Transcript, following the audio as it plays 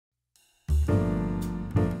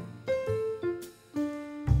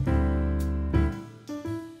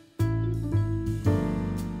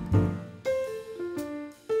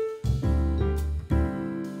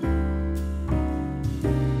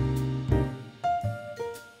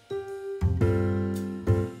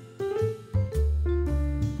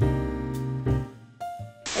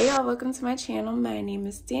y'all, welcome to my channel. My name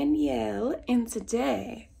is Danielle, and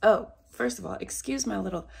today, first of all, excuse my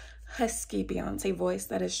little husky Beyonce voice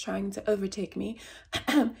that is trying to overtake me.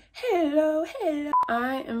 Hello.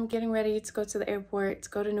 I am getting ready to go to the airport to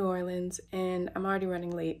go to New Orleans, and I'm already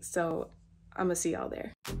running late, so I'm gonna see y'all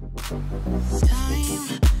there.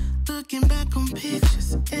 Time looking back on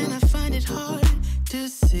pictures, and I find it hard to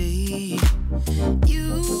see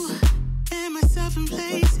you and myself in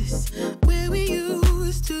places where we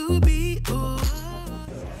used to be.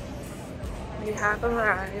 We have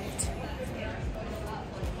arrived.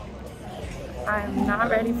 I am not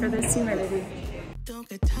ready for this humidity. Don't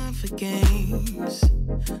got time for games.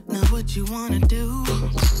 Now what you wanna do?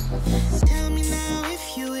 Tell me now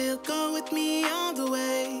if you will go with me all the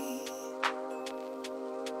way.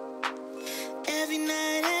 Every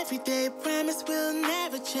night, every day, promise we'll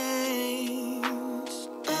never change.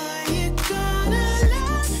 Are you gonna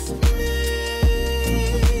love me?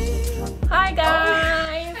 Hi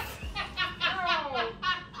guys!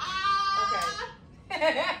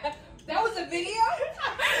 Okay. That was a video?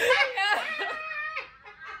 Yeah.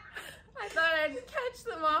 I thought I'd catch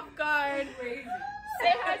them off guard. Crazy.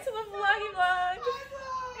 Say hi to the vloggy vlog.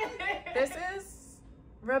 This is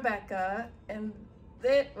Rebecca, and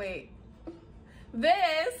this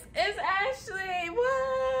is Ashley.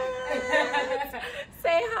 What?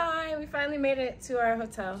 Say hi. We finally made it to our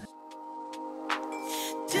hotel.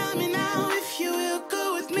 Tell me now if you will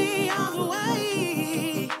go with me all the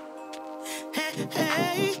way.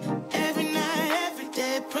 Hey, every night, every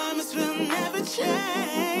day, promise we'll never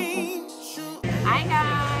change. Hi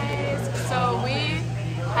guys. So we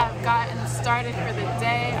have gotten started for the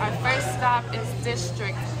day. Our first stop is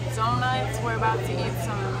District Donuts. We're about to eat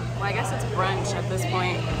some, well, I guess it's brunch at this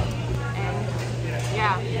point. And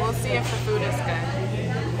yeah, we'll see if the food is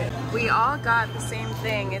good. We all got the same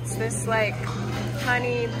thing. It's this like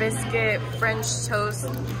honey biscuit French toast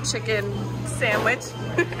chicken sandwich.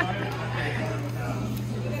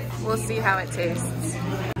 We'll see how it tastes.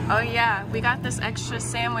 Oh yeah, we got this extra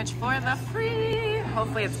sandwich for the free.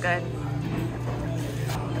 Hopefully it's good.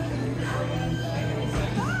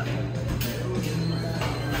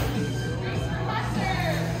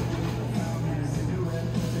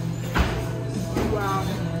 Wow.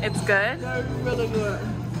 It's good? That's really good.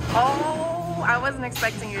 Oh, I wasn't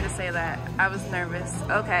expecting you to say that. I was nervous.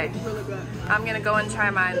 Okay. It's really good. I'm gonna go and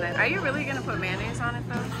try mine then. Are you really gonna put mayonnaise on it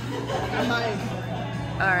though? I might.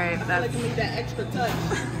 All right, Like you need that extra touch.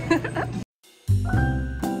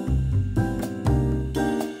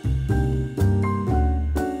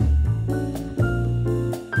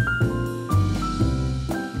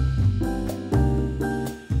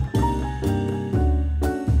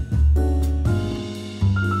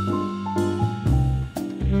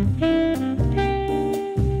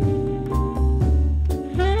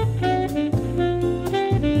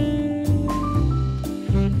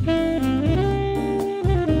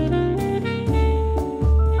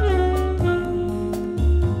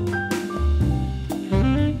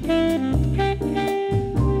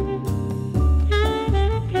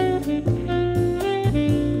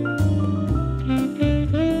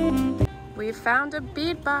 We found a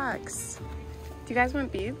bead box. Do you guys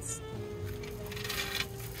want beads?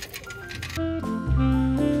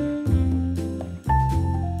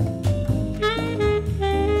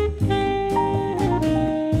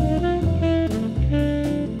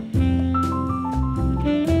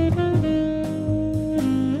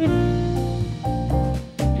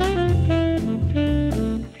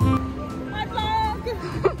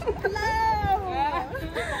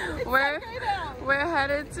 We're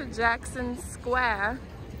headed to Jackson Square.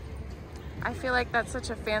 I feel like that's such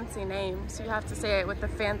a fancy name, so you have to say it with a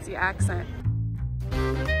fancy accent.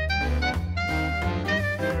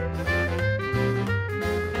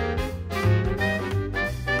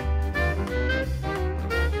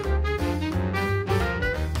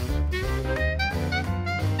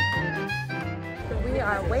 We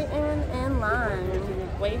are waiting in line.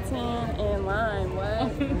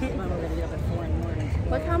 What?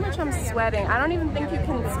 Look how much I'm sweating. I don't even think you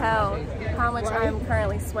can tell how much I am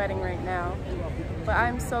currently sweating right now. But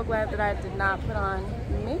I'm so glad that I did not put on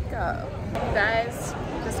makeup. Guys,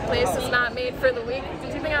 this place is not made for the weak.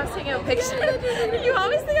 Did you think I was taking a picture? You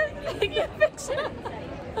always think I'm taking a picture.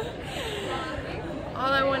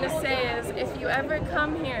 All I want to say is, if you ever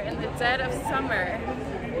come here in the dead of summer,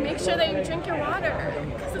 make sure that you drink your water,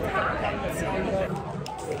 because it's hot.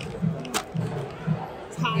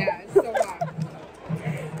 Yeah, it's so hot.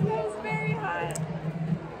 That was very hot.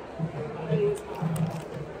 Are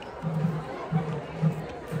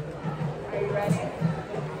you ready?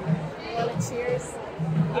 You want to cheers?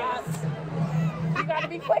 Yes. You gotta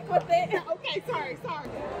be quick with it. Okay, sorry.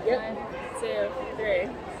 Yep. 1, 2, 3.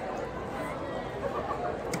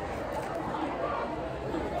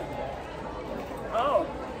 Oh.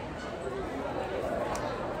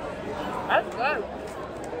 That's good.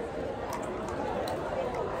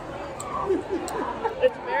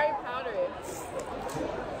 It's very powdery.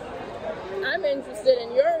 I'm interested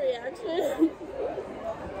in your reaction.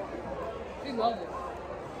 She loves it.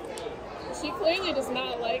 She clearly does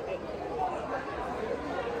not like it.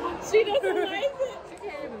 She doesn't like it. She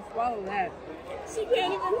can't even swallow that. She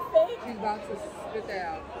can't even think. She's about to spit that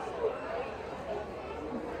out.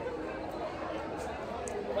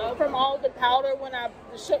 Well, from all the powder when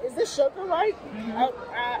is this sugar right?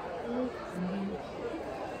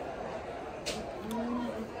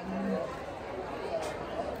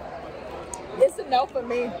 It's a no for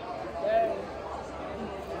me.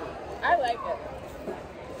 I like it.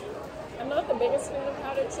 I'm not the biggest fan of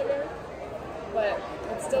powdered sugar, but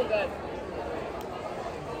it's still good.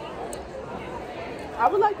 I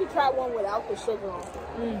would like to try one without the sugar on.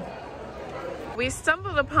 We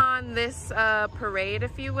stumbled upon this parade,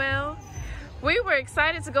 if you will. We were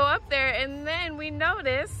excited to go up there, and then we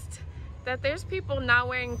noticed that there's people not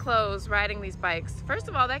wearing clothes riding these bikes. First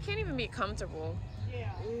of all, that can't even be comfortable.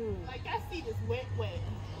 Yeah. Like that seat is wet.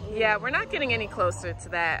 Yeah, we're not getting any closer to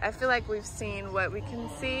that. I feel like we've seen what we can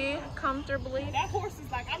see comfortably. That horse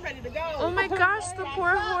is like, I'm ready to go. Oh my gosh, the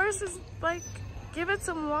poor horse is like, give it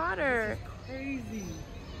some water. Crazy.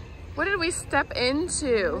 What did we step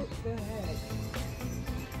into? What the heck?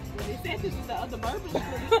 Well, they said this is the other bourbon. So...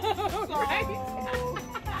 Right.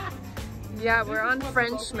 Yeah, we're on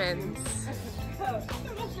Frenchman's. That's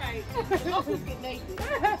right. Let's just get naked.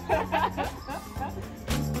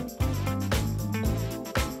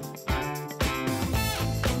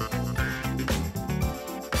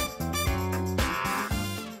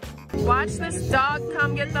 Watch this dog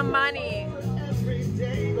come get the money. Every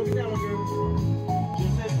day, go tell her, girl.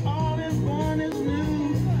 Just as all is born is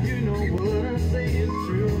new. You know what I say is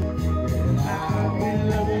true. I've been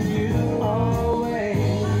loving you always.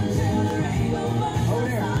 Oh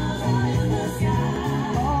yeah.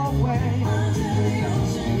 Always.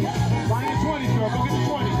 Find your 20s, girl. Go get the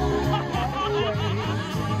 20s.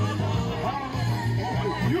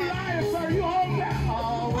 You lying, sir. You hold that.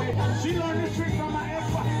 Always. She learned this trick from my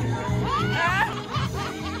ex-wife.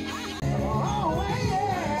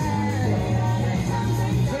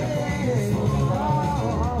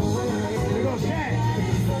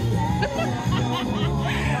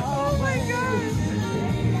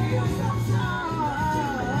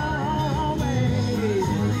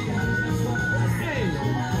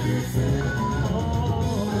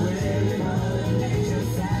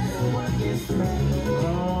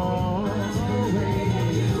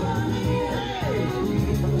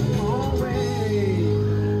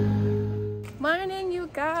 Morning, you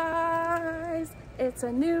guys. It's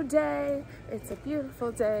a new day. It's a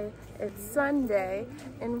beautiful day. It's Sunday,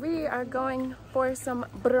 and we are going for some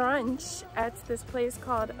brunch at this place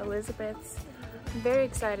called Elizabeth's. I'm very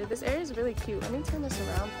excited. This area is really cute. Let me turn this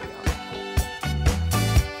around for y'all.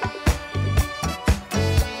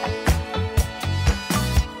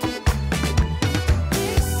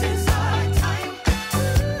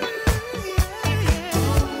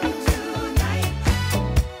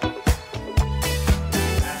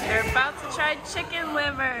 Chicken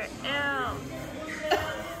liver, ew.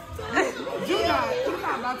 You're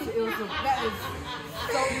not about to ill. That is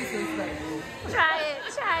so disrespectful. Try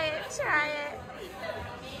it.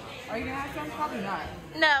 Are you gonna have some? Probably not.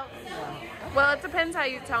 No. Well, it depends how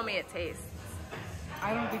you tell me it tastes.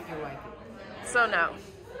 I don't think you'll like it. So no.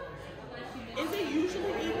 Is it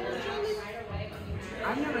usually eaten with jelly?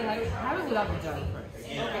 I've never had it. Have it without the jelly first.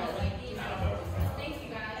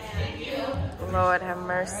 Lord have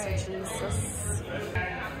mercy, Jesus.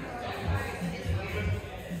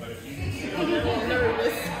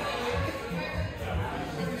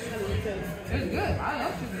 It's good. I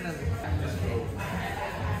love chicken nuggets.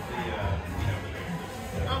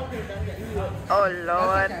 Oh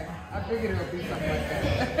Lord. That's okay. I figured it would be something like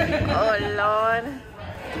that. Oh Lord.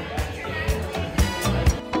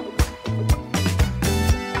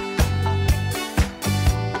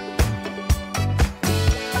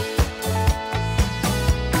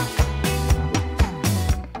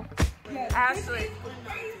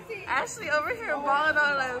 Ashley over here balling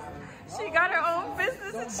on us. She got her own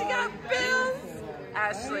business and she got bills.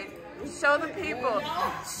 Ashley, show the people.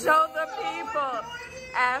 Show the people.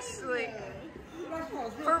 Ashley.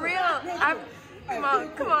 For real. Come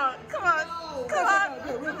on.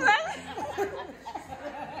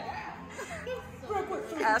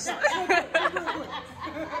 Ashley.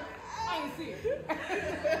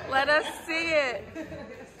 Let us see it.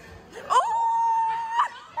 Oh!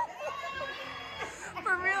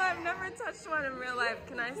 For real, I've never touched one in real life.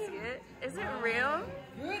 Can I see it? Is it real?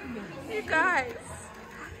 You guys.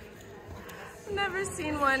 I've never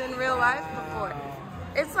seen one in real life before.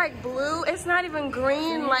 It's like blue. It's not even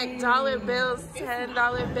green like dollar bills,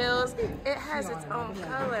 $10 bills. It has its own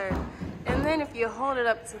color. And then if you hold it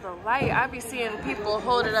up to the light, I be seeing people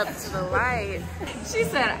hold it up to the light. She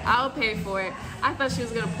said, I'll pay for it. I thought she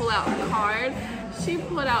was gonna pull out a card. She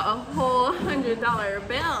pulled out a whole $100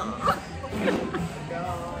 bill.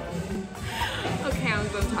 Okay, I'm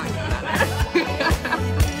done talking about it.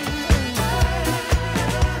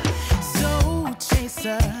 So,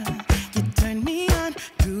 chaser, you turn me on.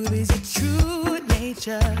 Groove is your true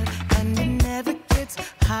nature, and it never gets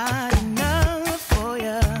hard enough for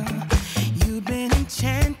you. You've been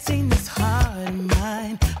enchanting this heart of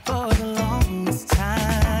mine for the longest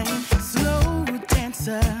time. Slow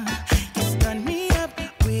dancer, you stun me up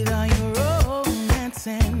with all your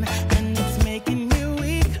romancing, and it's making me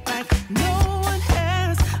weak like no one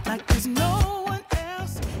else, like there's no one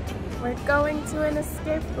else. We're going to an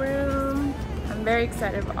escape room. I'm very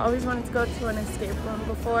excited. I've always wanted to go to an escape room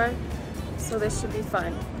before, so this should be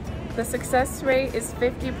fun. The success rate is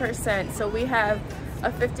 50%, so we have a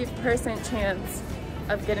 50% chance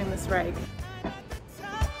of getting this right.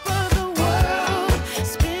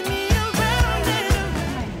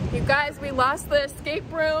 You guys, we lost the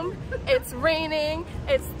escape room. It's raining,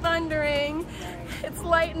 it's thundering, it's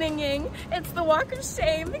lightninging. It's the walk of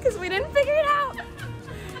shame because we didn't figure it out.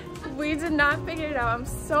 We did not figure it out. I'm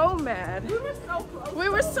so mad. We were so close. We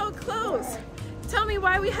were so close. Tell me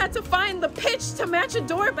why we had to find the pitch to match a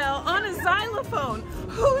doorbell on a xylophone.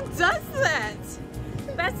 Who does that?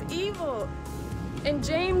 That's evil. And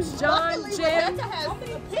James, John, Jim.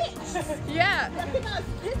 Yeah.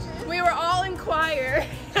 We were all in choir.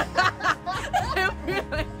 And we were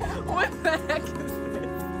like, what the heck is this?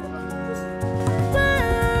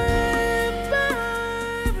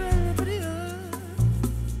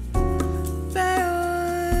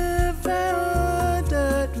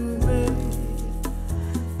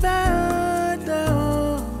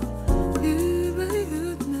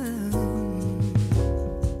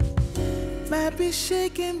 Might be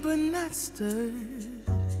shaken but not stirred.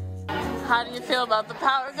 How do you feel about the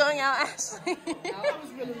power going out, Ashley? I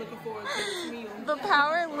was really looking forward to this meal. The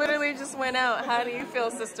power literally just went out. How do you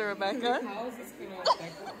feel, Sister Rebecca? How is this going to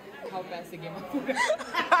affect how fast I get my food?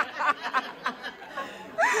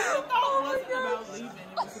 Oh my About gosh. leaving.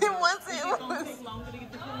 It wasn't. It It's going to was. take longer to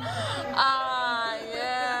get the food. Ah,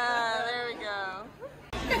 yeah. There we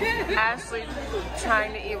go. Ashley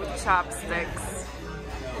trying to eat with chopsticks.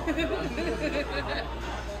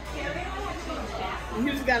 You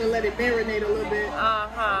just gotta let it marinate a little bit.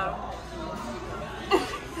 Uh-huh.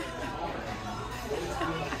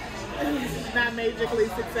 Not majorly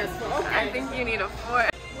successful. Okay. I think you need a fork.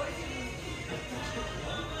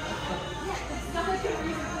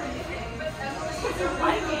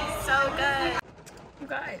 So good. You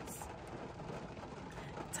guys,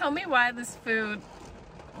 tell me why this food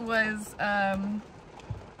was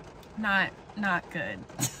not good.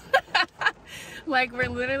 Like, we're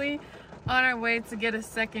literally on our way to get a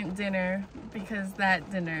second dinner because that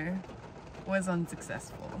dinner was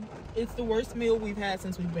unsuccessful. It's the worst meal we've had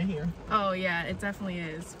since we've been here. Oh yeah, it definitely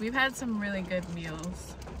is. We've had some really good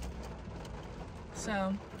meals.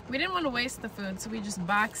 So we didn't want to waste the food, so we just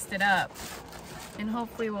boxed it up. And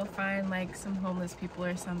hopefully we'll find like some homeless people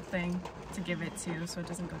or something to give it to so it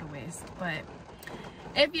doesn't go to waste. But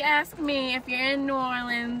if you ask me, if you're in New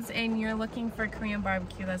Orleans and you're looking for Korean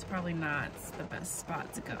barbecue, that's probably not the best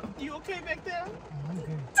spot to go. You okay back there? I'm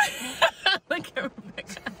good. Look at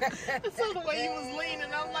Rebecca. I saw the way you was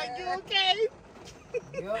leaning. I'm like, you okay?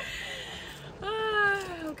 Yep.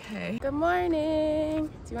 Okay. Good morning.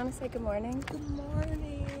 Do you want to say good morning? Good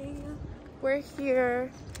morning. We're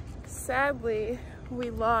here. Sadly, we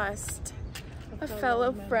lost a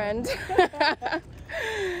fellow friend.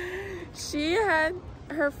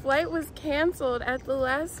 Her flight was canceled at the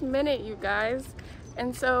last minute, you guys.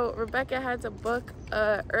 And so Rebecca had to book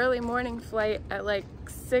a early morning flight at like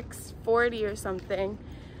 6:40 or something,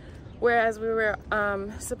 whereas we were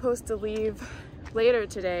supposed to leave later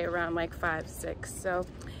today around like 5, 6. So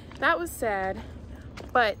that was sad,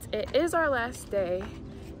 but it is our last day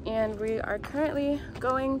and we are currently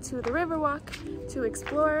going to the Riverwalk to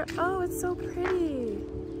explore. Oh, it's so pretty.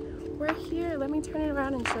 We're here. Let me turn it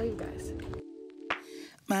around and show you guys.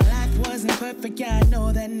 My life wasn't perfect, yeah, I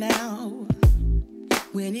know that now.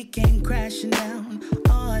 When it came crashing down,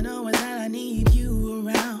 all I know is that I need you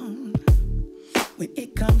around. When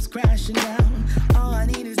it comes crashing down. All I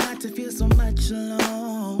need is not to feel so much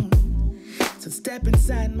alone. So step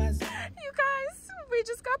inside my... You guys, we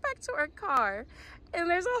just got back to our car and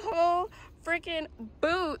there's a whole freaking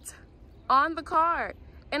boot on the car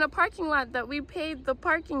in a parking lot that we paid the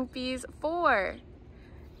parking fees for.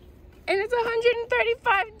 And it's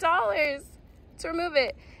 $135 to remove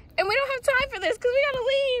it. And we don't have time for this because we gotta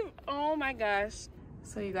leave. Oh my gosh.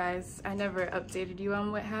 So you guys, I never updated you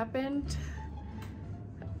on what happened.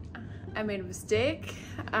 I made a mistake.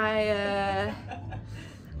 I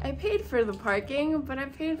paid for the parking, but I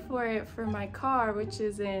paid for it for my car, which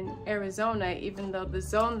is in Arizona, even though the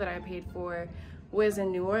zone that I paid for was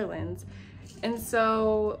in New Orleans. And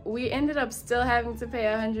so we ended up still having to pay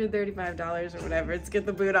 $135 or whatever to get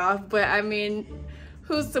the boot off. But I mean,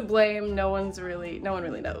 who's to blame? No one really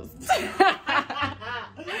knows.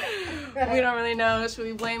 We don't really know. Should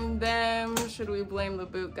we blame them? Should we blame the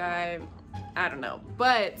boot guy? I don't know.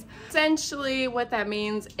 But essentially what that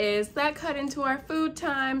means is that cut into our food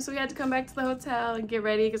time. So we had to come back to the hotel and get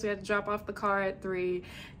ready because we had to drop off the car at 3.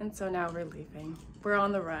 And so now we're leaving. We're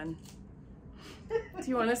on the run. Do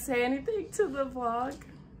you want to say anything to the vlog?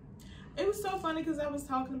 It was so funny because I was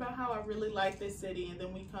talking about how I really like this city, and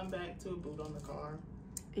then we come back to a boot on the car.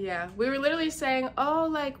 Yeah, we were literally saying, oh,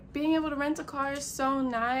 like being able to rent a car is so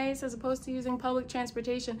nice as opposed to using public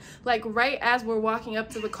transportation. Like right as we're walking up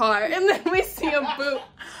to the car, and then we see a boot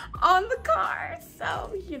on the car.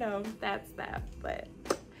 So, you know, that's that. But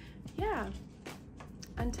yeah,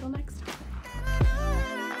 until next time.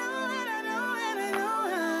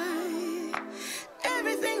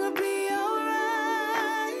 Everything will be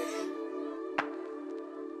alright.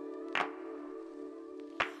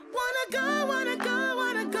 Wanna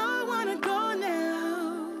go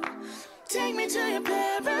now. Take me to your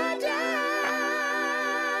paradise.